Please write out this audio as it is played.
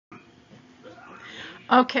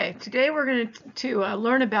Okay, today we're going to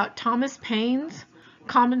learn about Thomas Paine's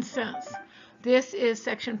Common Sense. This is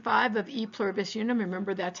section 5 of E Pluribus Unum.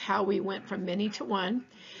 Remember, that's how we went from many to one.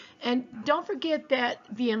 And don't forget that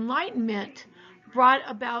the Enlightenment brought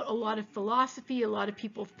about a lot of philosophy, a lot of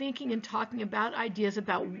people thinking and talking about ideas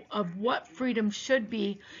of what freedom should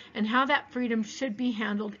be and how that freedom should be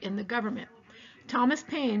handled in the government. Thomas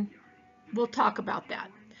Paine will talk about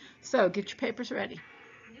that. So get your papers ready.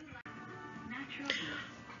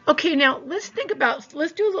 Okay, now let's do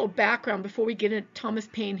a little background before we get into Thomas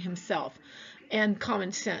Paine himself and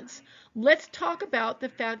common sense. Let's talk about the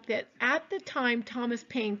fact that at the time Thomas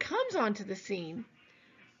Paine comes onto the scene,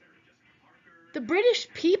 the British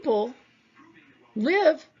people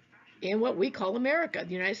live in what we call America,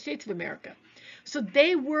 the United States of America. So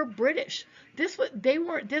they were British. This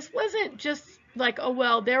wasn't just like, oh,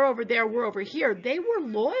 well, they're over there, we're over here. They were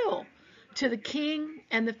loyal to the king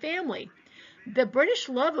and the family. The British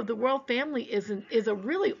love of the royal family is a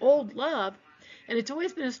really old love, and it's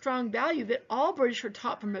always been a strong value that all British are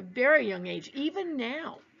taught from a very young age, even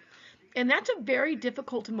now. And that's a very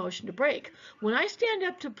difficult emotion to break. When I stand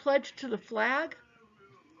up to pledge to the flag,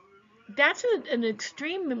 that's an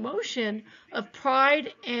extreme emotion of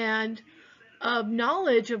pride and of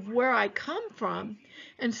knowledge of where I come from.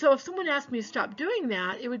 And so if someone asked me to stop doing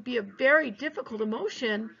that, it would be a very difficult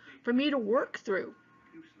emotion for me to work through.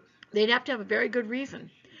 They'd have to have a very good reason.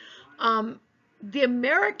 The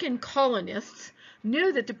American colonists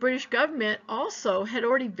knew that the British government also had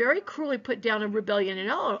already very cruelly put down a rebellion in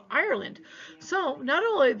Ireland. So not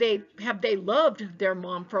only have they loved their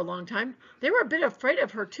mom for a long time, they were a bit afraid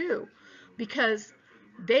of her too, because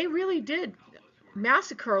they really did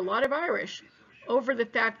massacre a lot of Irish over the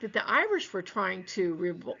fact that the Irish were trying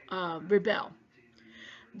to rebel.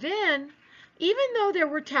 Then, even though there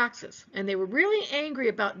were taxes, and they were really angry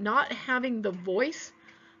about not having the voice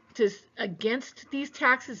against these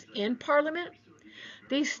taxes in Parliament,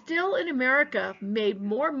 they still in America made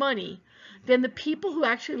more money than the people who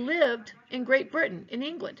actually lived in Great Britain, in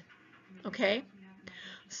England. Okay?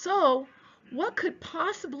 So, what could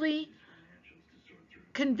possibly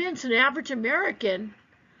convince an average American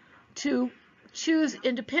to choose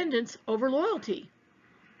independence over loyalty?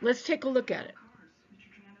 Let's take a look at it.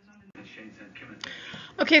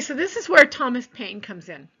 Okay, so this is where Thomas Paine comes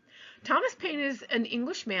in. Thomas Paine is an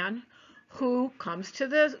Englishman who comes to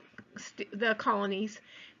the colonies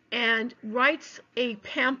and writes a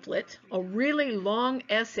pamphlet, a really long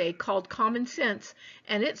essay called Common Sense,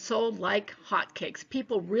 and it sold like hotcakes.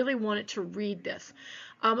 People really wanted to read this.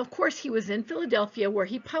 Of course, he was in Philadelphia where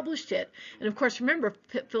he published it. And of course, remember,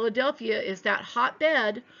 Philadelphia is that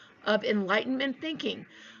hotbed of Enlightenment thinking.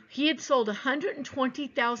 He had sold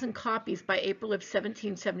 120,000 copies by April of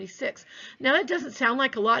 1776. Now, that doesn't sound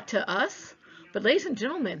like a lot to us, but ladies and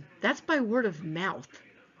gentlemen, that's by word of mouth.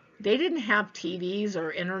 They didn't have TVs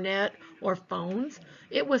or internet or phones.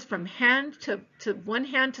 It was from hand to one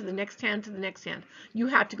hand to the next hand to the next hand. You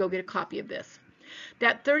have to go get a copy of this.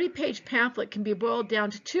 That 30-page pamphlet can be boiled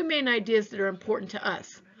down to two main ideas that are important to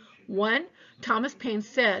us. One, Thomas Paine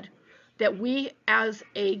said that we as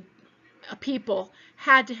a people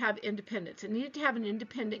had to have independence. It needed to have an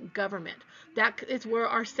independent government. That is where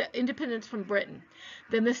our independence from Britain.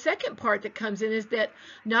 Then the second part that comes in is that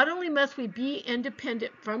not only must we be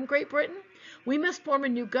independent from Great Britain, we must form a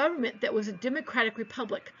new government that was a democratic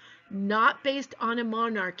republic, not based on a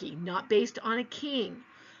monarchy, not based on a king.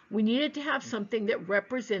 We needed to have something that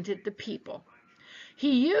represented the people.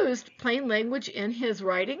 He used plain language in his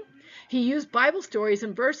writing. He used Bible stories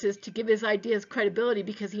and verses to give his ideas credibility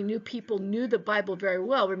because he knew people knew the Bible very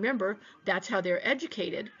well. Remember, that's how they're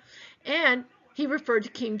educated. And he referred to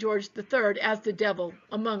King George III as the devil,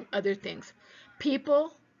 among other things.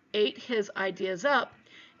 People ate his ideas up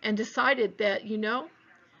and decided that, you know,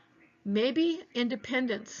 maybe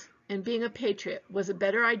independence and being a patriot was a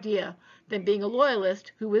better idea than being a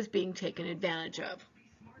loyalist who was being taken advantage of.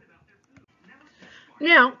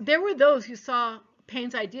 Now, there were those who saw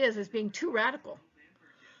Paine's ideas as being too radical.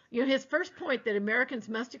 You know, his first point that Americans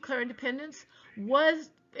must declare independence was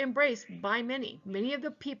embraced by many. Many of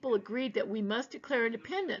the people agreed that we must declare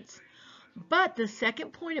independence. But the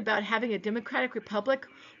second point about having a democratic republic,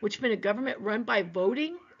 which meant a government run by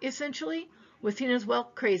voting, essentially, was seen as, well,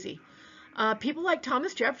 crazy. People like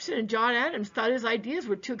Thomas Jefferson and John Adams thought his ideas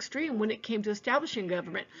were too extreme when it came to establishing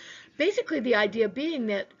government. Basically, the idea being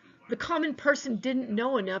that the common person didn't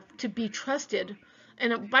know enough to be trusted,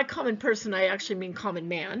 and by common person I actually mean common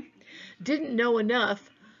man, didn't know enough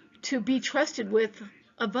to be trusted with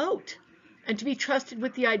a vote and to be trusted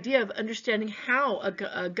with the idea of understanding how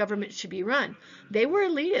a government should be run. They were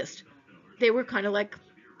elitist. they were kind of like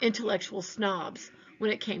intellectual snobs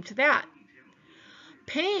when it came to that.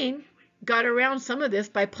 Paine got around some of this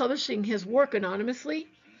by publishing his work anonymously.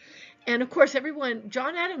 And of course,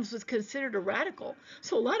 John Adams was considered a radical.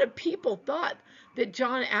 So a lot of people thought that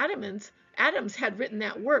John Adams had written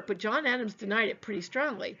that work, but John Adams denied it pretty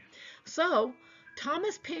strongly. So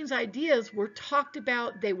Thomas Paine's ideas were talked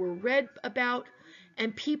about, they were read about,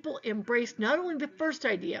 and people embraced not only the first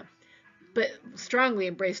idea, but strongly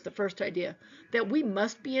embraced the first idea that we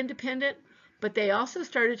must be independent, but they also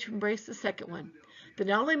started to embrace the second one, that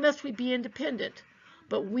not only must we be independent,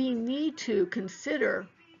 but we need to consider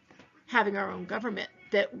having our own government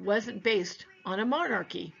that wasn't based on a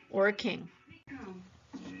monarchy or a king.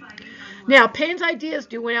 Now, Paine's ideas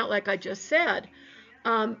do win out, like I just said.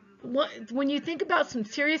 When you think about some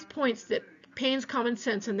serious points that Paine's Common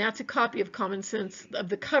Sense, and that's a copy of Common Sense, of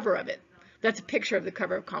the cover of it. That's a picture of the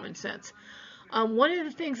cover of Common Sense. One of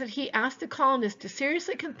the things that he asked the colonists to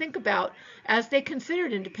seriously think about as they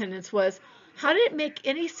considered independence was, how did it make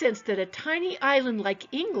any sense that a tiny island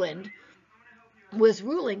like England was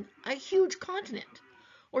ruling a huge continent,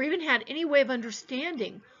 or even had any way of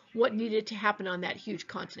understanding what needed to happen on that huge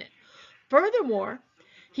continent? Furthermore,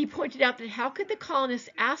 he pointed out that how could the colonists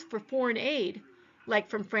ask for foreign aid, like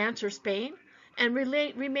from France or Spain, and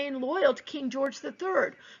remain loyal to King George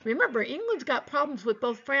III? Remember, England's got problems with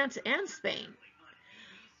both France and Spain.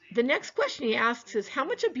 The next question he asks is, how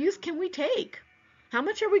much abuse can we take? How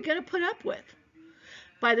much are we going to put up with?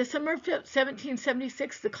 By the summer of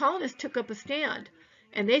 1776, the colonists took up a stand,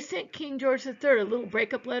 and they sent King George III a little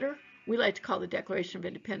breakup letter we like to call the Declaration of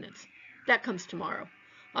Independence. That comes tomorrow.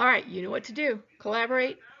 All right, you know what to do.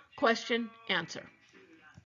 Collaborate, question, answer.